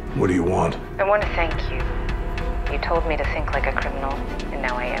love? What do you want? I want to thank you. You told me to think like a criminal, and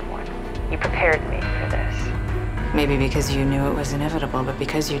now I am one. You prepared me for this. Maybe because you knew it was inevitable, but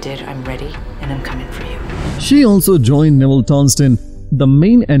because you did, I'm ready and I'm coming for you. She also joined Neville Tonston, the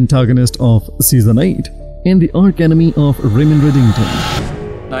main antagonist of Season 8, in the arch enemy of Raymond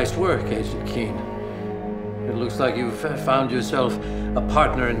Reddington. Nice work, Agent Keen. It looks like you've found yourself a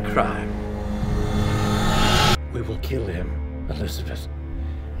partner in crime. We will kill him, Elizabeth.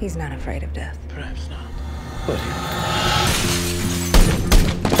 He's not afraid of death. Perhaps not. But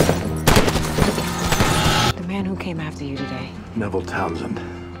the man who came after you today, Neville Townsend.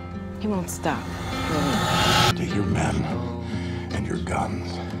 he won't stop. Take your men and your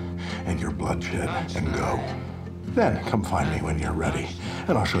guns and your bloodshed and go. Then come find me when you're ready,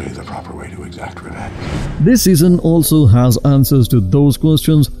 and I'll show you the proper way to exact revenge. This season also has answers to those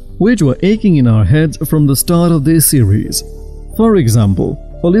questions which were aching in our heads from the start of this series. For example,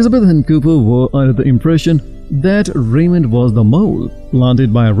 Elizabeth and Cooper were under the impression that Raymond was the mole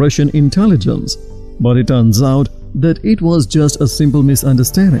planted by Russian intelligence, but it turns out that it was just a simple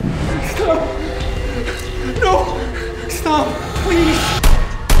misunderstanding. Stop! No! Stop! Please!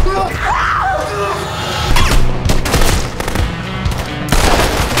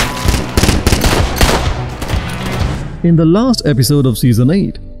 In the last episode of Season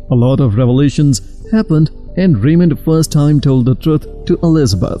 8, a lot of revelations happened and Raymond first time told the truth to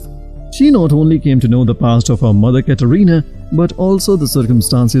Elizabeth. She not only came to know the past of her mother Katerina, but also the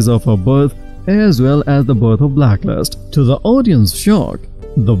circumstances of her birth as well as the birth of Blacklist. To the audience's shock,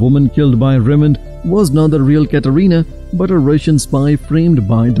 the woman killed by Raymond was not the real Katerina, but a Russian spy framed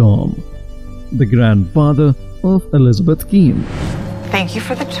by Dom, the grandfather of Elizabeth Keen. Thank you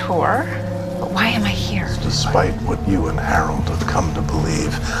for the tour, but why am I here? Despite what you and Harold have come to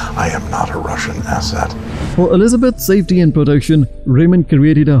believe, I am not a Russian asset. For Elizabeth's safety and protection, Raymond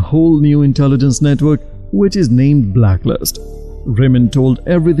created a whole new intelligence network which is named Blacklist. Raymond told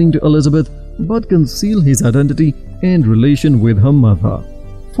everything to Elizabeth but concealed his identity and relation with her mother.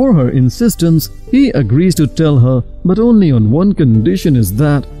 For her insistence, he agrees to tell her, but only on one condition, is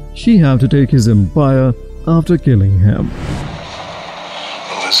that she have to take his empire after killing him.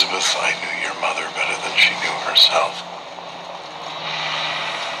 Elizabeth, I knew your mother better than she knew herself.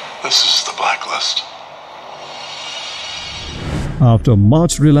 This is the Blacklist. After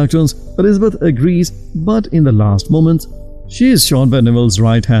much reluctance, Elizabeth agrees, but in the last moments, she is shot by Neville's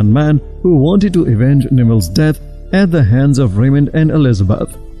right-hand man who wanted to avenge Neville's death at the hands of Raymond and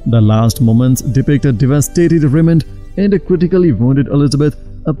Elizabeth. The last moments depict a devastated Raymond and a critically wounded Elizabeth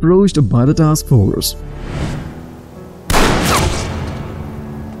approached by the task force.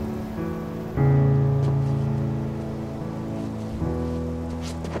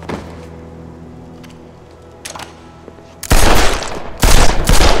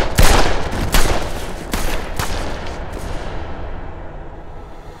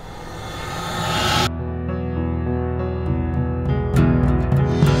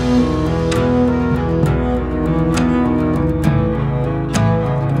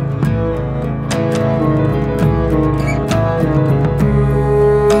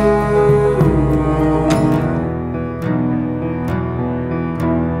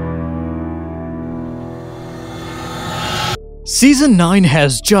 Season 9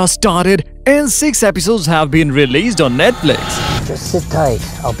 has just started and 6 episodes have been released on Netflix. Just sit tight.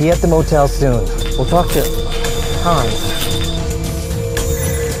 I'll be at the motel soon. We'll talk to Hans.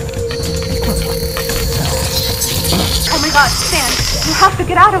 Oh my God, Stan! You have to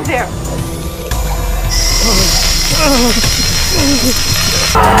get out of there!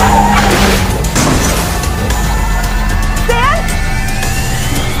 Stan!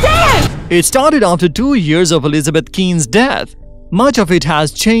 Stan! It started after 2 years of Elizabeth Keene's death. Much of it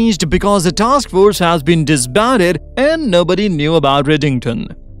has changed because the task force has been disbanded and nobody knew about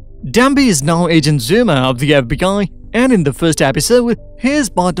Reddington. Danby is now Agent Zuma of the FBI, and in the first episode, his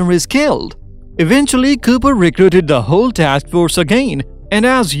partner is killed. Eventually, Cooper recruited the whole task force again, and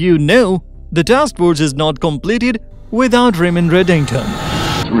as you know, the task force is not completed without Raymond Reddington.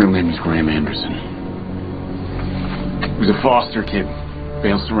 His real name is Graham Anderson. He was a foster kid,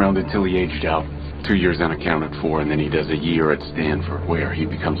 bounced around until he aged out. 2 years unaccounted for, and then he does a year at Stanford, where he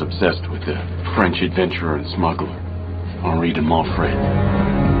becomes obsessed with the French adventurer and smuggler, Henri de Montfred.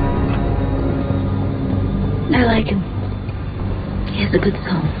 I like him. He has a good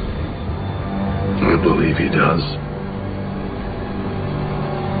soul. I believe he does.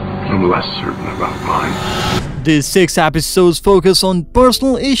 I'm less certain about mine. These 6 episodes focus on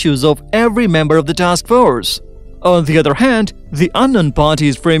personal issues of every member of the task force. On the other hand, the unknown party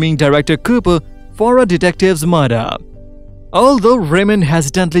is framing director Cooper for a detective's murder. Although Raymond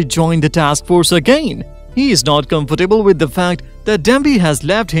hesitantly joined the task force again, he is not comfortable with the fact that Danby has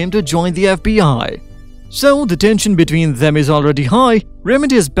left him to join the FBI. So the tension between them is already high.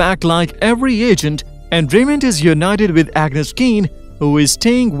 Raymond is back like every agent, and Raymond is united with Agnes Keene, who is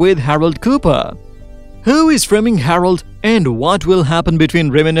staying with Harold Cooper. Who is framing Harold, and what will happen between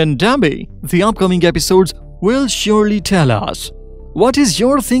Raymond and Danby? The upcoming episodes will surely tell us. What is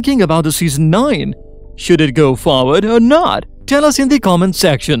your thinking about the season 9? Should it go forward or not? Tell us in the comment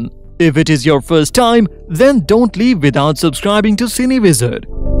section. If it is your first time, then don't leave without subscribing to Cine Wizard.